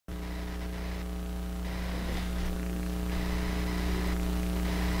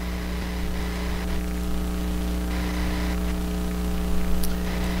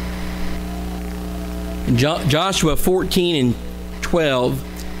Joshua 14 and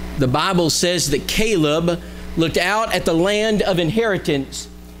 12, the Bible says that Caleb looked out at the land of inheritance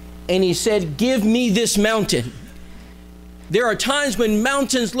and he said, "Give me this mountain." There are times when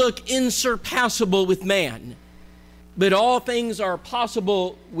mountains look insurpassable with man, but all things are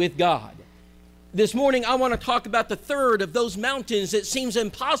possible with God. This morning, I want to talk about the third of those mountains that seems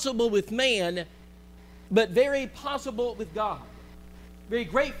impossible with man, but very possible with God. Very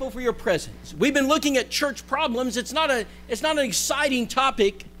grateful for your presence. We've been looking at church problems. It's not an exciting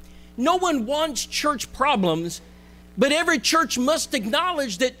topic. No one wants church problems, but every church must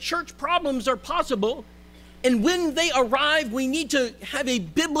acknowledge that church problems are possible. And when they arrive, we need to have a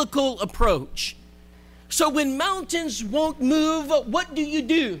biblical approach. So when mountains won't move, what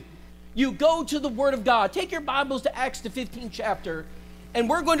do? You go to the Word of God. Take your Bibles to Acts, the 15th chapter, and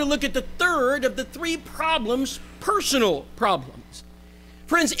we're going to look at the third of the three problems, personal problems.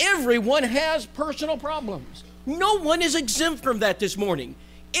 Friends, everyone has personal problems. No one is exempt from that this morning.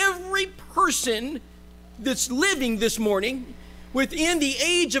 Every person that's living this morning within the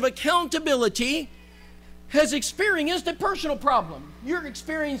age of accountability has experienced a personal problem. You're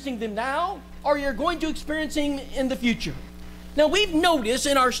experiencing them now, or you're going to experience them in the future. Now, we've noticed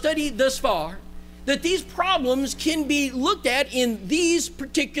in our study thus far that these problems can be looked at in these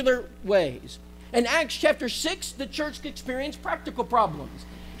particular ways. In Acts chapter 6, the church experienced practical problems.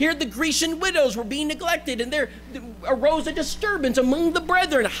 Here the Grecian widows were being neglected, and there arose a disturbance among the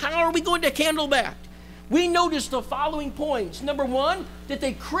brethren. How are we going to handle that? We noticed the following points. Number one, that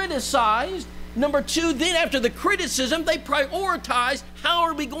they criticized. Number two, then after the criticism, they prioritized. How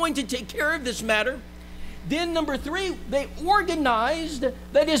are we going to take care of this matter? Then number three, they organized.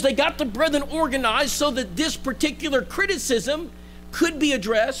 That is, they got the brethren organized so that this particular criticism could be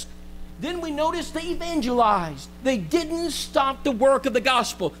addressed. Then we noticed they evangelized. They didn't stop the work of the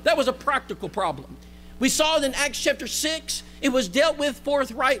gospel. That was a practical problem. We saw it in Acts chapter 6. It was dealt with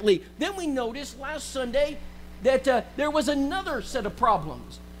forthrightly. Then we noticed last Sunday that there was another set of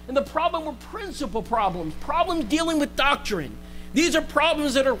problems. And the problem were principal problems dealing with doctrine. These are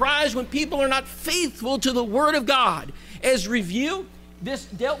problems that arise when people are not faithful to the Word of God. As review, this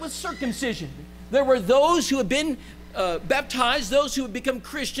dealt with circumcision. There were those who had been baptized, those who had become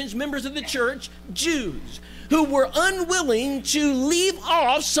Christians, members of the church, Jews, who were unwilling to leave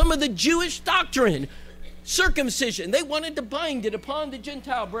off some of the Jewish doctrine. Circumcision, they wanted to bind it upon the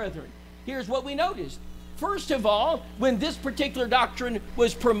Gentile brethren. Here's what we noticed. First of all, when this particular doctrine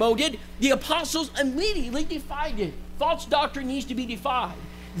was promoted, the apostles immediately defied it. False doctrine needs to be defied.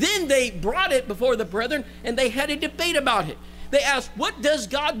 Then they brought it before the brethren and they had a debate about it. They asked, what does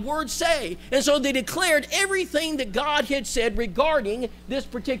God's word say? And so they declared everything that God had said regarding this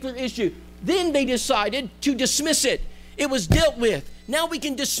particular issue. Then they decided to dismiss it. It was dealt with. Now we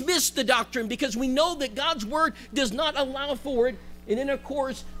can dismiss the doctrine because we know that God's word does not allow for it. And then, of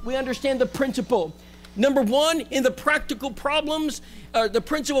course, we understand the principle. Number one, in the practical problems, the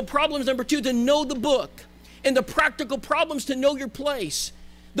principal problems. Number two, to know the book. And the practical problems, to know your place.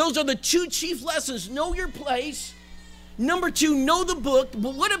 Those are the two chief lessons. Know your place. Number two, know the book.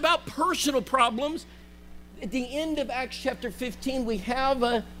 But what about personal problems? At the end of Acts chapter 15, we have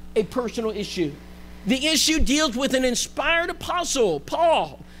a personal issue. The issue deals with an inspired apostle,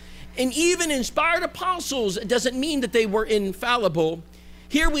 Paul. And even inspired apostles, it doesn't mean that they were infallible.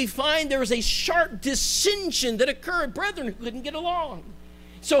 Here we find there was a sharp dissension that occurred. Brethren who couldn't get along.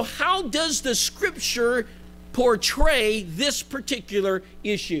 So how does the scripture portray this particular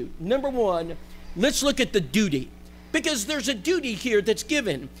issue? Number one, let's look at the duty. Because there's a duty here that's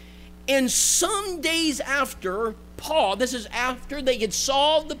given. And some days after Paul, this is after they had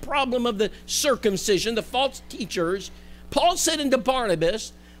solved the problem of the circumcision, the false teachers, Paul said unto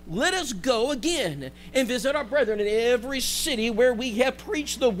Barnabas, let us go again and visit our brethren in every city where we have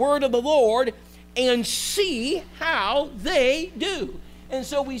preached the word of the Lord and see how they do. And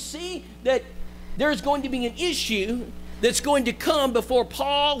so we see that there's going to be an issue that's going to come before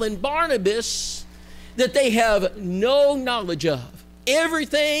Paul and Barnabas that they have no knowledge of.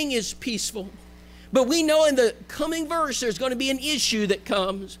 Everything is peaceful. But we know in the coming verse there's going to be an issue that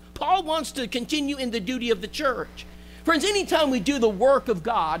comes. Paul wants to continue in the duty of the church. Friends, anytime we do the work of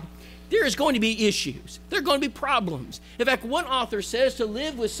God, there is going to be issues. There are going to be problems. In fact, one author says to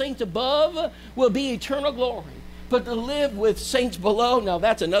live with saints above will be eternal glory. But to live with saints below, now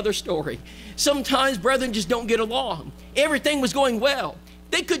that's another story. Sometimes brethren just don't get along. Everything was going well.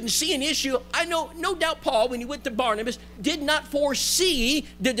 They couldn't see an issue. I know, no doubt Paul, when he went to Barnabas, did not foresee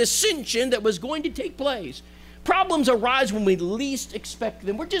the dissension that was going to take place. Problems arise when we least expect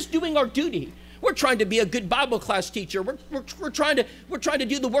them. We're just doing our duty. We're trying to be a good Bible class teacher. We're trying to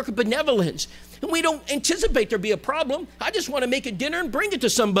do the work of benevolence. And we don't anticipate there'll be a problem. I just want to make a dinner and bring it to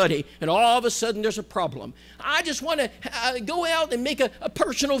somebody. And all of a sudden there's a problem. I just want to go out and make a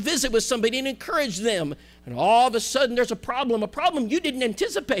personal visit with somebody and encourage them. And all of a sudden there's a problem you didn't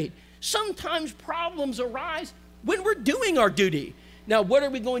anticipate. Sometimes problems arise when we're doing our duty. Now, what are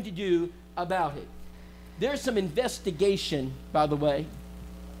we going to do about it? There's some investigation, by the way,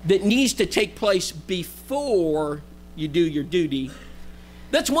 that needs to take place before you do your duty.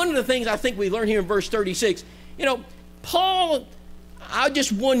 That's one of the things I think we learn here in verse 36. You know, Paul, I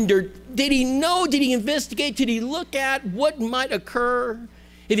just wondered, did he know, did he investigate, did he look at what might occur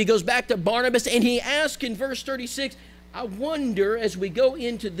if he goes back to Barnabas? And he asked in verse 36, I wonder as we go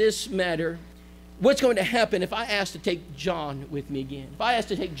into this matter, what's going to happen if I ask to take John with me again? If I ask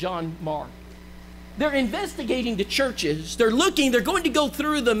to take John Mark? They're investigating the churches. They're going to go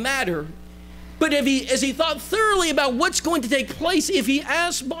through the matter. But as he thought thoroughly about what's going to take place, if he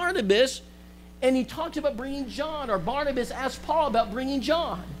asked Barnabas, and he talks about bringing John, or Barnabas asked Paul about bringing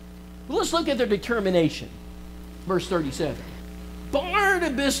John. Well, let's look at their determination. Verse 37.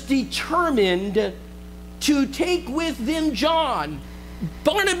 Barnabas determined to take with them John.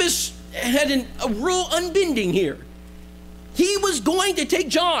 Barnabas had a rule unbending here. He was going to take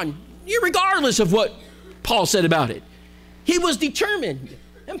John, regardless of what Paul said about it. He was determined.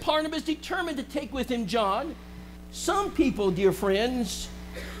 And Barnabas determined to take with him John. Some people, dear friends,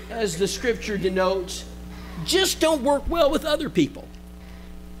 as the scripture denotes, just don't work well with other people.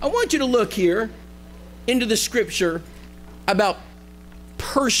 I want you to look here into the scripture about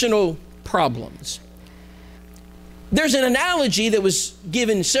personal problems. There's an analogy that was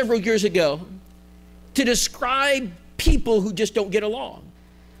given several years ago to describe people who just don't get along.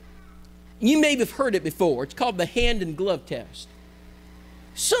 You may have heard it before. It's called the hand and glove test.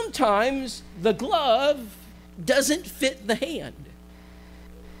 Sometimes the glove doesn't fit the hand.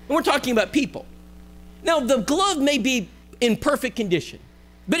 And we're talking about people. Now, the glove may be in perfect condition,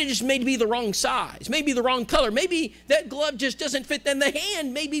 but it just may be the wrong size, maybe the wrong color. Maybe that glove just doesn't fit, and the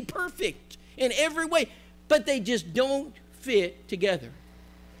hand may be perfect in every way, but they just don't fit together.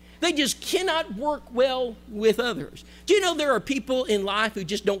 They just cannot work well with others. Do you know there are people in life who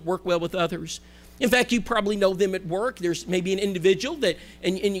just don't work well with others? In fact, you probably know them at work. There's maybe an individual that,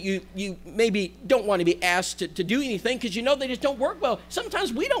 and you maybe don't want to be asked to do anything because you know they just don't work well.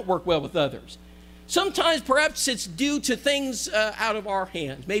 Sometimes we don't work well with others. Sometimes perhaps it's due to things out of our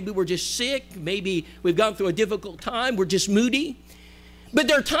hands. Maybe we're just sick. Maybe we've gone through a difficult time. We're just moody. But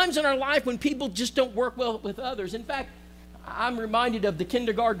there are times in our life when people just don't work well with others. In fact, I'm reminded of the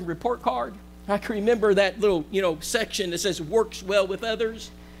kindergarten report card. I can remember that little, section that says works well with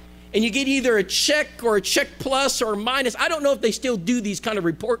others. And you get either a check or a check plus or a minus. I don't know if they still do these kind of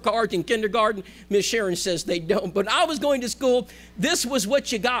report cards in kindergarten. Miss Sharon says they don't. But I was going to school, this was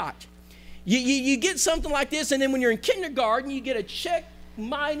what you got. You get something like this, and then when you're in kindergarten, you get a check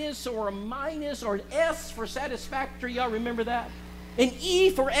minus or a minus or an S for satisfactory. Y'all remember that? An E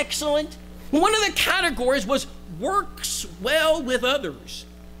for excellent. One of the categories was works well with others.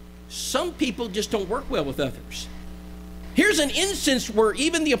 Some people just don't work well with others. Here's an instance where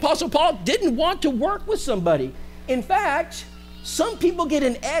even the Apostle Paul didn't want to work with somebody. In fact, some people get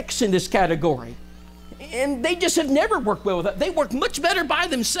an X in this category, and they just have never worked well with others. They work much better by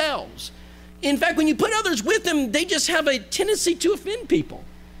themselves. In fact, when you put others with them, they just have a tendency to offend people.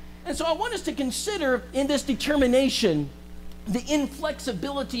 And so I want us to consider in this determination the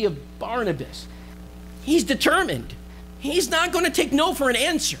inflexibility of Barnabas. He's determined. He's not going to take no for an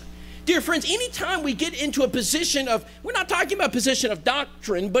answer. Dear friends, anytime we get into a position of, we're not talking about a position of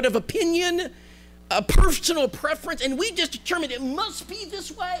doctrine, but of opinion, a personal preference, and we just determine it must be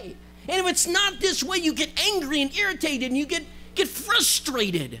this way. And if it's not this way, you get angry and irritated and you get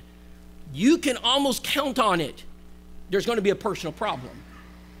frustrated. You can almost count on it. There's going to be a personal problem.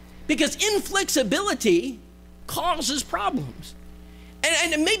 Because inflexibility causes problems.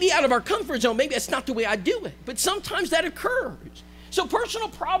 And maybe out of our comfort zone, maybe that's not the way I do it, but sometimes that occurs. So personal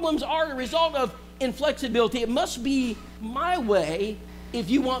problems are a result of inflexibility. It must be my way if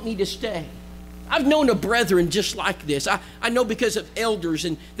you want me to stay. I've known a brethren just like this. I know because of elders,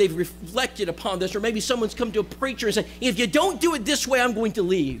 and they've reflected upon this, or maybe someone's come to a preacher and said, if you don't do it this way, I'm going to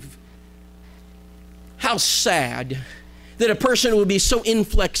leave. How sad that a person would be so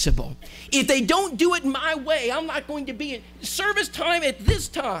inflexible. If they don't do it my way, I'm not going to be in service time at this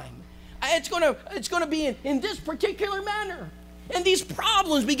time. It's going to be in this particular manner. And these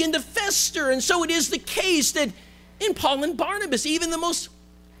problems begin to fester. And so it is the case that in Paul and Barnabas, even the most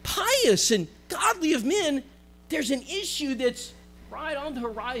pious and godly of men, there's an issue that's right on the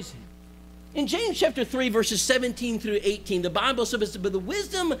horizon. In James chapter 3, verses 17 through 18, the Bible says, but the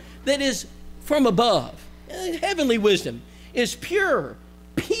wisdom that is from above, heavenly wisdom, is pure,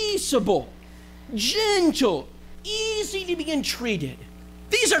 peaceable, gentle, easy to be entreated.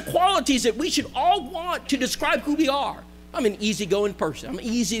 These are qualities that we should all want to describe who we are. I'm an easygoing person. I'm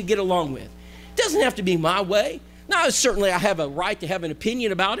easy to get along with. It doesn't have to be my way. Now, certainly I have a right to have an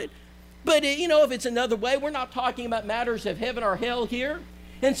opinion about it. But, if it's another way, we're not talking about matters of heaven or hell here.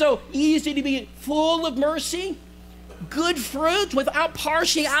 And so, easy to be full of mercy, good fruit, without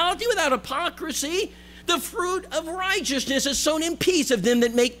partiality, without hypocrisy. The fruit of righteousness is sown in peace of them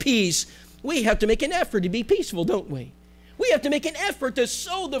that make peace. We have to make an effort to be peaceful, don't we? We have to make an effort to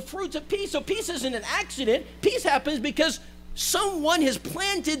sow the fruits of peace. So peace isn't an accident. Peace happens because someone has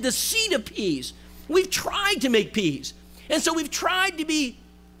planted the seed of peace. We've tried to make peace. And so we've tried to be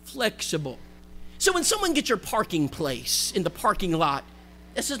flexible. So when someone gets your parking place in the parking lot,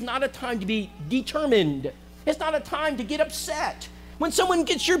 this is not a time to be determined. It's not a time to get upset. When someone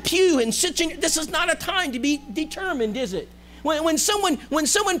gets your pew and sits in, this is not a time to be determined, is it? When someone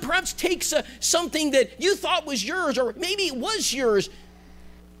perhaps takes something that you thought was yours, or maybe it was yours,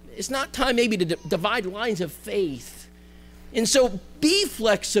 it's not time maybe to divide lines of faith. And so be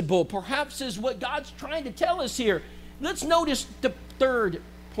flexible, perhaps, is what God's trying to tell us here. Let's notice the third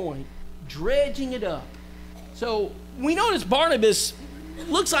point, dredging it up. So we notice Barnabas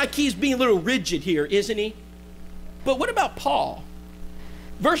looks like he's being a little rigid here, isn't he? But what about Paul?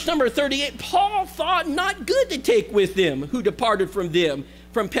 Verse number 38, Paul thought not good to take with them who departed from them,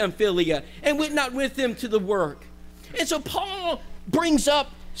 from Pamphylia, and went not with them to the work. And so Paul brings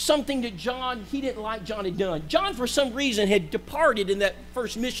up something that he didn't like John had done. John, for some reason, had departed in that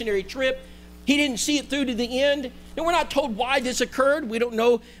first missionary trip. He didn't see it through to the end. And we're not told why this occurred. We don't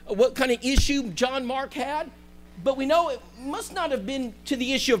know what kind of issue John Mark had. But we know it must not have been to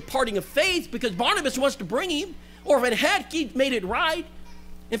the issue of parting of faith, because Barnabas wants to bring him. Or if it had, he made it right.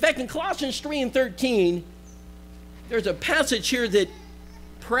 In fact, in Colossians 3 and 13, there's a passage here that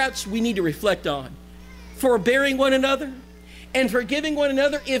perhaps we need to reflect on. Forbearing one another and forgiving one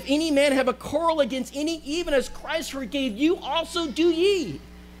another, if any man have a quarrel against any, even as Christ forgave you, also do ye.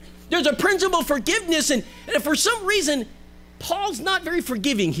 There's a principle of forgiveness, and for some reason, Paul's not very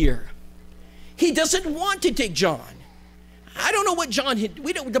forgiving here. He doesn't want to take John. I don't know what John had.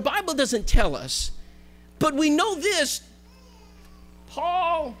 The Bible doesn't tell us, but we know this.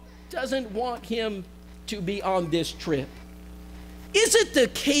 Paul doesn't want him to be on this trip. Is it the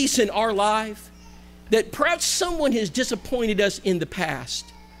case in our life that perhaps someone has disappointed us in the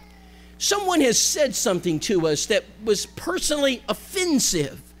past? Someone has said something to us that was personally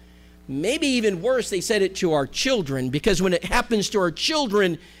offensive. Maybe even worse, they said it to our children, because when it happens to our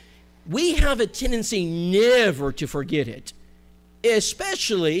children, we have a tendency never to forget it,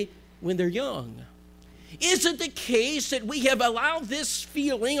 especially when they're young. Is it the case that we have allowed this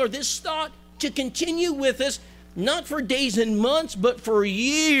feeling or this thought to continue with us, not for days and months, but for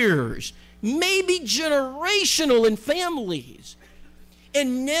years, maybe generational in families,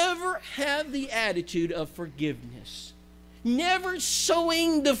 and never have the attitude of forgiveness, never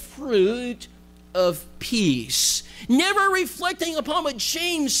sowing the fruit of peace, never reflecting upon what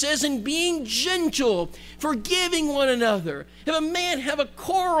James says in being gentle, forgiving one another. If a man have a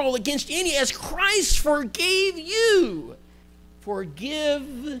quarrel against any, as Christ forgave you,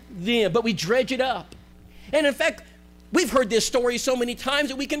 forgive them. But we dredge it up. And in fact, we've heard this story so many times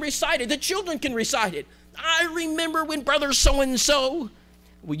that we can recite it. The children can recite it. I remember when brother so-and-so.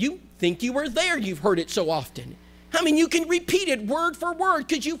 Well, you think you were there. You've heard it so often. I mean, you can repeat it word for word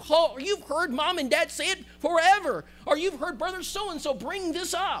because you've heard mom and dad say it forever. Or you've heard brother so-and-so bring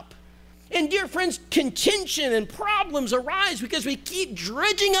this up. And dear friends, contention and problems arise because we keep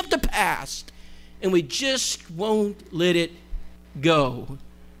dredging up the past and we just won't let it go.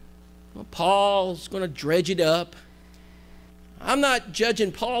 Well, Paul's going to dredge it up. I'm not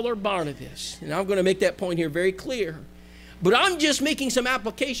judging Paul or Barnabas, and I'm going to make that point here very clear. But I'm just making some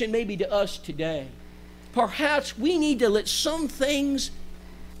application maybe to us today. Perhaps we need to let some things,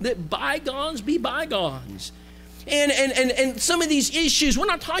 let bygones be bygones. And some of these issues, we're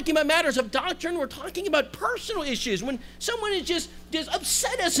not talking about matters of doctrine, we're talking about personal issues. When someone has just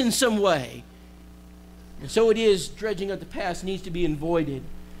upset us in some way. And so it is, dredging up the past needs to be avoided.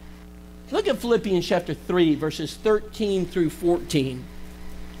 Look at Philippians chapter 3, verses 13 through 14.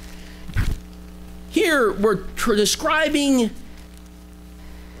 Here we're describing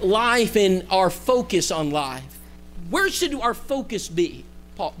life and our focus on life. Where should our focus be?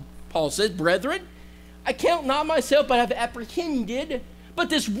 Paul says, brethren, I count not myself, but have apprehended. But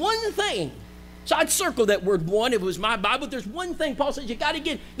this one thing, So I'd circle that word one if it was my Bible. There's one thing Paul says you got to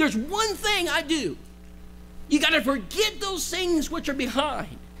get. There's one thing I do. You got to forget those things which are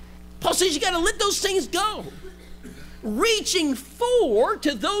behind. Paul says you got to let those things go. Reaching forward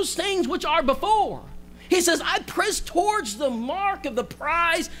to those things which are before. He says, I press towards the mark of the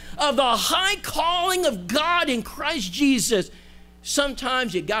prize of the high calling of God in Christ Jesus.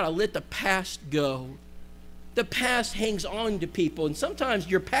 Sometimes you got to let the past go. The past hangs on to people, and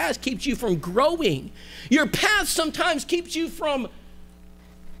sometimes your past keeps you from growing. Your past sometimes keeps you from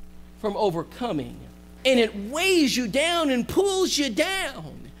overcoming, and it weighs you down and pulls you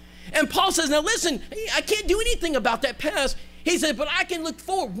down. And Paul says, now listen, I can't do anything about that past. He said, but I can look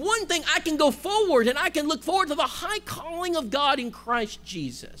forward. One thing, I can go forward, and I can look forward to the high calling of God in Christ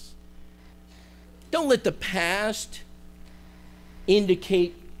Jesus. Don't let the past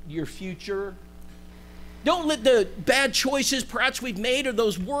indicate your future. Don't let the bad choices perhaps we've made or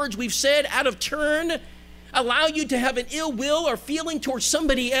those words we've said out of turn allow you to have an ill will or feeling towards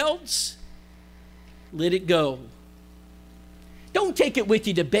somebody else. Let it go. Don't take it with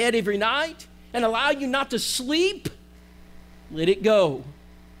you to bed every night and allow you not to sleep. Let it go.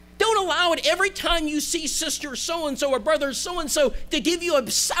 Don't allow it every time you see sister so-and-so or brother so-and-so to give you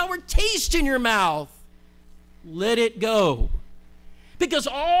a sour taste in your mouth. Let it go. Because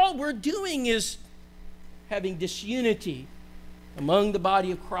all we're doing is having disunity among the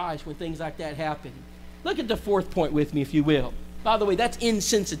body of Christ when things like that happen. Look at the fourth point with me, if you will. By the way, that's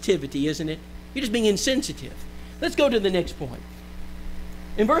insensitivity, isn't it? You're just being insensitive. Let's go to the next point.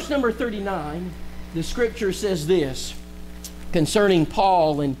 In verse number 39, the scripture says this concerning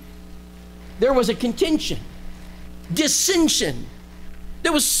Paul, and there was a contention, dissension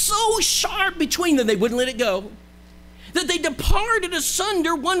that was so sharp between them they wouldn't let it go, that they departed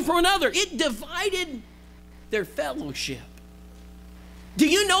asunder one from another. It divided their fellowship. Do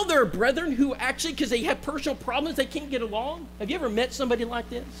you know there are brethren who actually, because they have personal problems, they can't get along? Have you ever met somebody like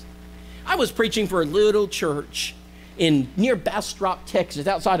this? I was preaching for a little church near Bastrop, Texas,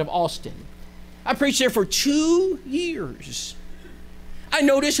 outside of Austin. I preached there for 2 years. I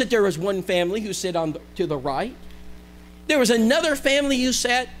noticed that there was one family who sat to the right. There was another family who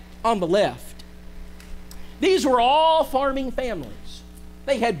sat on the left. These were all farming families.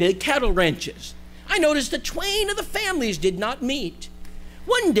 They had big cattle ranches. I noticed the twain of the families did not meet.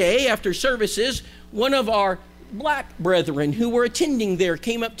 One day after services, one of our black brethren who were attending there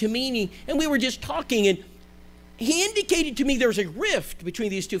came up to me, and we were just talking, and he indicated to me there was a rift between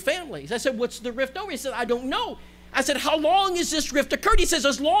these two families. I said, what's the rift over? He said, I don't know. I said, how long has this rift occurred? He says,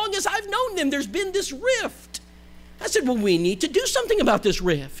 as long as I've known them, there's been this rift. I said, well, we need to do something about this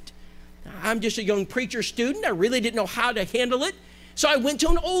rift. I'm just a young preacher student. I really didn't know how to handle it. So I went to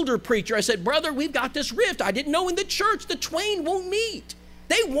an older preacher. I said, brother, we've got this rift. I didn't know in the church the twain won't meet.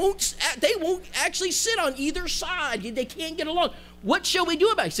 They won't actually sit on either side. They can't get along. What shall we do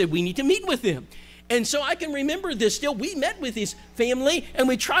about it? He said, we need to meet with them. And so I can remember this still. We met with his family, and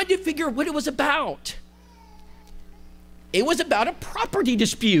we tried to figure what it was about. It was about a property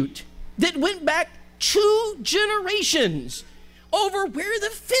dispute that went back 2 generations over where the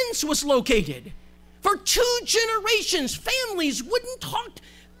fence was located. For 2 generations, families wouldn't talk.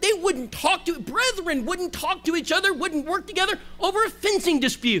 They wouldn't talk to, brethren wouldn't talk to each other, wouldn't work together over a fencing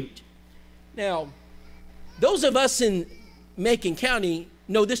dispute. Now, those of us in Macon County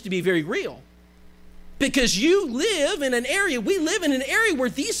know this to be very real, because you live in an area, we live in an area where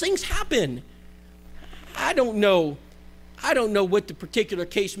these things happen. I don't know what the particular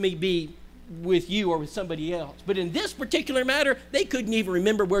case may be with you or with somebody else, but in this particular matter, they couldn't even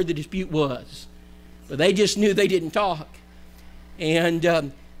remember where the dispute was. But they just knew they didn't talk.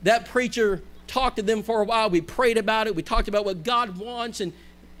 And that preacher talked to them for a while. We prayed about it. We talked about what God wants.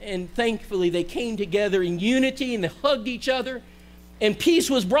 And thankfully, they came together in unity and they hugged each other. And peace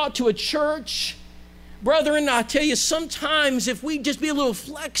was brought to a church. Brethren, I tell you, sometimes if we just be a little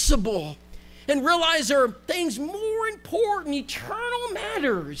flexible and realize there are things more important, eternal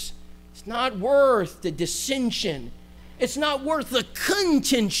matters, it's not worth the dissension. It's not worth the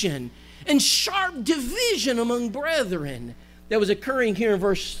contention and sharp division among brethren that was occurring here in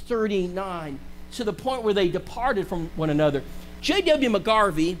verse 39, to the point where they departed from one another. J.W.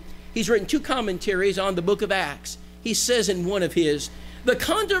 McGarvey, he's written 2 commentaries on the book of Acts. He says in one of his, the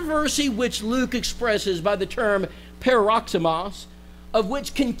controversy which Luke expresses by the term paroxymos, of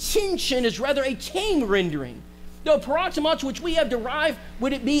which contention is rather a tame rendering. The paroxymos which we have derived,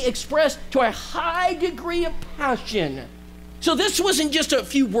 would it be expressed to a high degree of passion. So this wasn't just a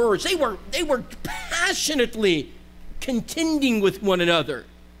few words. They were passionately contending with one another.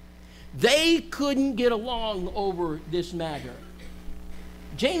 They couldn't get along over this matter.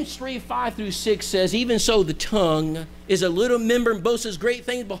 James 3:5-6 says, even so the tongue is a little member and boasts great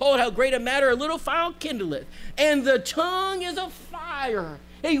things. Behold, how great a matter a little fire kindleth. And the tongue is a fire,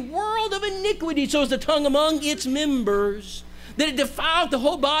 a world of iniquity. So is the tongue among its members. That it defileth the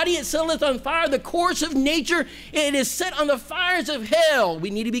whole body, it setteth on fire the course of nature, it is set on the fires of hell. We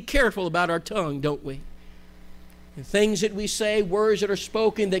need to be careful about our tongue, don't we? And things that we say, words that are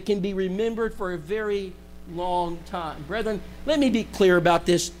spoken that can be remembered for a very long time. Brethren, let me be clear about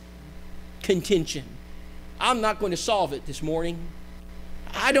this contention. I'm not going to solve it this morning.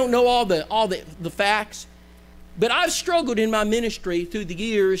 I don't know all the facts, but I've struggled in my ministry through the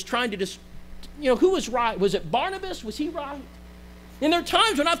years trying to just, who was right? Was it Barnabas? Was he right? And there are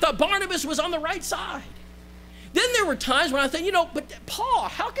times when I thought Barnabas was on the right side. Then there were times when I thought, but Paul,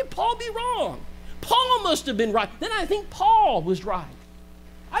 how could Paul be wrong? Paul must have been right. Then I think Paul was right.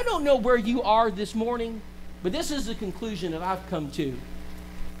 I don't know where you are this morning, but this is the conclusion that I've come to.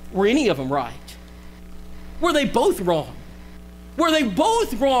 Were any of them right? Were they both wrong? Were they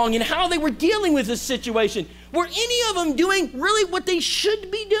both wrong in how they were dealing with this situation? Were any of them doing really what they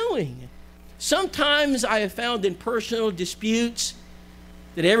should be doing? Sometimes I have found in personal disputes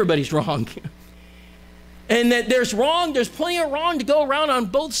that everybody's wrong. And that there's plenty of wrong to go around on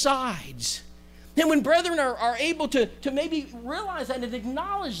both sides. And when brethren are able to maybe realize that and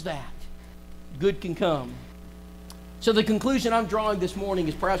acknowledge that, good can come. So the conclusion I'm drawing this morning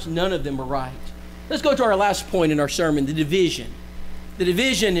is perhaps none of them are right. Let's go to our last point in our sermon, the division. The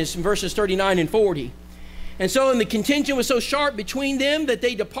division is in verses 39 and 40. And so, and the contention was so sharp between them that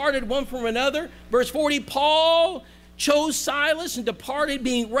they departed one from another. Verse 40, Paul chose Silas and departed,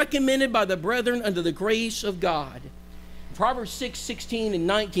 being recommended by the brethren unto the grace of God. Proverbs 6:16 and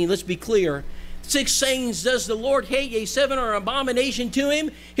 19, let's be clear. 6 sayings does the Lord hate, yea, 7 are an abomination to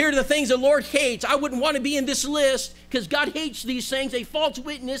him. Here are the things the Lord hates. I wouldn't want to be in this list because God hates these things. A false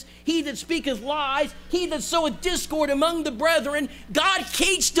witness, he that speaketh lies, he that soweth discord among the brethren. God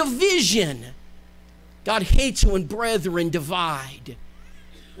hates division. God hates when brethren divide.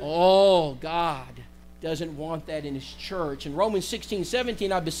 Oh, God doesn't want that in his church. In Romans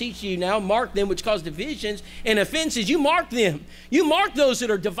 16:17, I beseech you now, mark them which cause divisions and offenses. You mark them. You mark those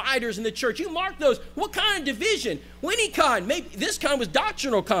that are dividers in the church. You mark those. What kind of division? Well, any kind. Maybe this kind was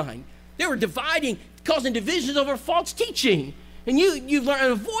doctrinal kind. They were dividing, causing divisions over false teaching. And you learn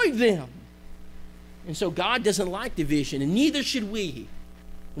to avoid them. And so God doesn't like division, and neither should we.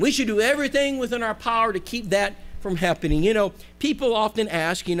 We should do everything within our power to keep that from happening. People often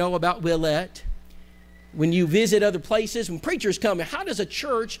ask, about Willette. When you visit other places, when preachers come, how does a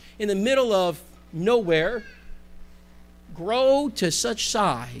church in the middle of nowhere grow to such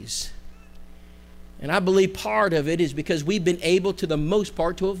size? And I believe part of it is because we've been able, to the most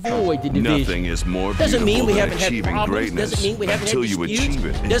part, to avoid the division. Nothing is more beautiful doesn't mean we than haven't had achieving problems. greatness Doesn't mean we haven't had until you disputes. achieve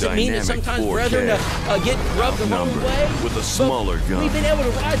it in Doesn't mean that dynamic sometimes 4K. brethren get rubbed the wrong way. With a smaller But gun. we've been able to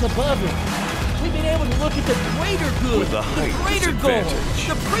rise above it. We've been able to look at the greater good, With the height greater goal, disadvantage.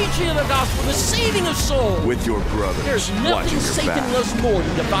 the preaching of the gospel, the saving of souls. With your brothers There's watching nothing your Satan back. loves more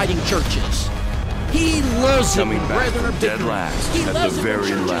than dividing churches. He loves it Coming when back brethren are from dead bickering. last He at loves the it when very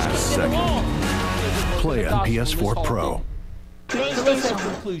churches last can't get second. along. Play on PS4 Pro. So let's have a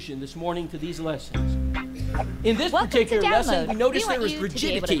conclusion this morning to these lessons. In this Welcome particular to lesson, Download. we noticed we there was want you to be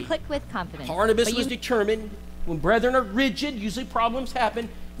able to rigidity. click with confidence. Barnabas But was determined. When brethren are rigid, usually problems happen.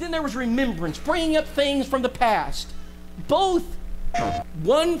 Then there was remembrance, bringing up things from the past. Both,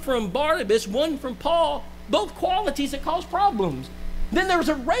 one from Barnabas, one from Paul, both qualities that cause problems. Then there was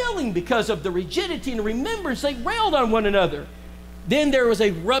a railing because of the rigidity and remembrance. They railed on one another. Then there was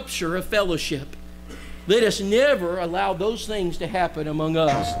a rupture of fellowship. Let us never allow those things to happen among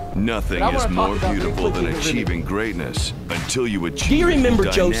us. Nothing But I is wanna more talk about beautiful very than quickly achieving greatness until you achieve Do you remember it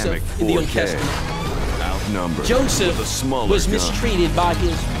in Joseph dynamic in the Old 4K. Testament? Outnumbered Joseph with a smaller was gun. mistreated by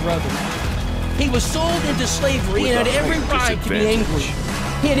his brother. He was sold into slavery With and had a every height right to be angry.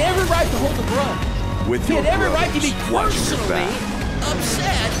 disadvantage. He had every right to hold a grudge. With He your had every right to be brothers watching your personally back.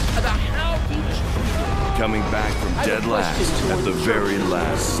 upset about how he was treated. Coming back from I have a dead last question at for the the very church.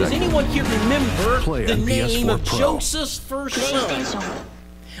 last Does second. anyone here remember Play the on name PS4 of Pro. Joseph's first son?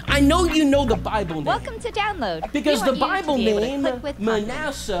 I know you know the Bible name. Welcome to Download. Because we want the you to Bible be able to name, click with confidence.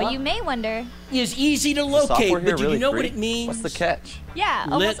 Manasseh, But you may wonder, is easy to Software locate, here but do really you know free? what it means? What's the catch? yeah,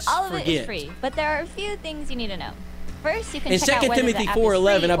 Let's almost all of it forget. is free. But there are a few things you need to know. First, you can In check out 2 whether Timothy the app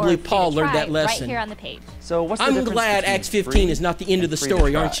 4:11, is free I or believe free to Paul learned try that lesson. right here on the page. So what's the I'm difference glad between Acts 15 free is not the end of the and free to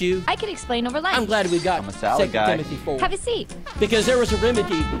story, try? aren't you? I can explain over lunch. I'm glad we got I'm a salad 2 guy. Timothy 4. Have a seat. Because there was a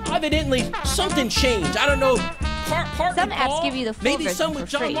remedy. Evidently, something changed. I don't know. Partly Some apps Paul, give you the full maybe version some for with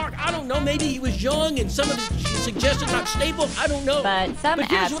John free. Mark. I don't know. Maybe he was young and some of his suggested, not stable. I don't know. But some here's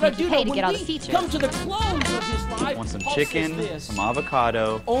apps what I make you do pay know. to When get all the we features. come to the close of his life, Want some Paul chicken, says this, some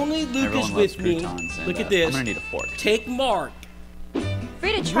avocado. only Luke Everyone is loves with me. croutons, and, Look at this. I'm gonna need a fork. Take Mark,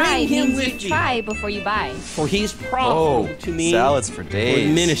 Free to try Bring him means with you me. try before you buy. for he's profitable to me salads for for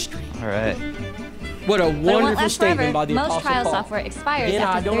days. ministry. All right. What a But it won't wonderful last statement forever. by the Most Apostle trial Paul. software expires Again,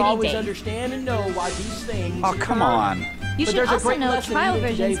 I after don't 30 always days. understand and know why these things Oh, come occur. on. You But should there's a also great know lesson trial in it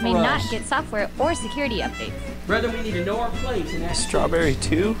today versions may for not us. get software or security updates. Brother, we need to know our place in that. Strawberry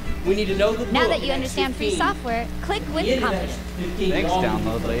too? We need to know the book. Now that you in Acts understand free 15. software, click The with end of confidence. Acts 15, Thanks, all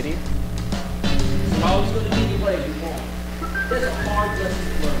download lady. I'm always going to give you ways you want. That's a hard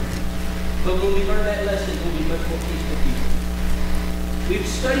lesson to learn. But when we learn that lesson, we'll be much more peaceful people. We've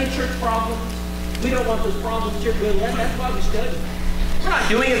studied church problems. We don't want those problems here. That's why we study. We're not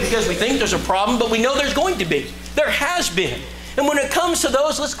doing it because we think there's a problem, but we know there's going to be. There has been. And when it comes to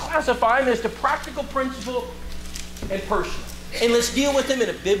those, let's classify them as the practical, principle, and personal. And let's deal with them in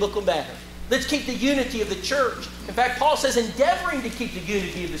a biblical manner. Let's keep the unity of the church. In fact, Paul says, endeavoring to keep the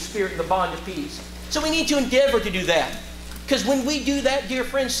unity of the Spirit and the bond of peace. So we need to endeavor to do that. Because when we do that, dear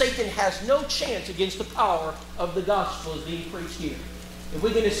friends, Satan has no chance against the power of the gospel as being preached here. If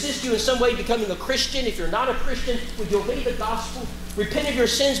we can assist you in some way becoming a Christian, if you're not a Christian, would you obey the gospel? Repent of your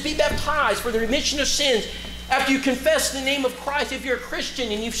sins, be baptized for the remission of sins. After you confess the name of Christ, if you're a Christian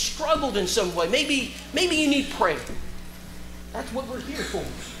and you've struggled in some way, maybe you need prayer. That's what we're here for.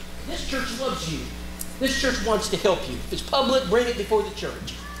 This church loves you. This church wants to help you. If it's public, bring it before the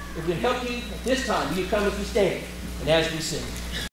church. If we can help you at this time, will you come as we stand and as we sing?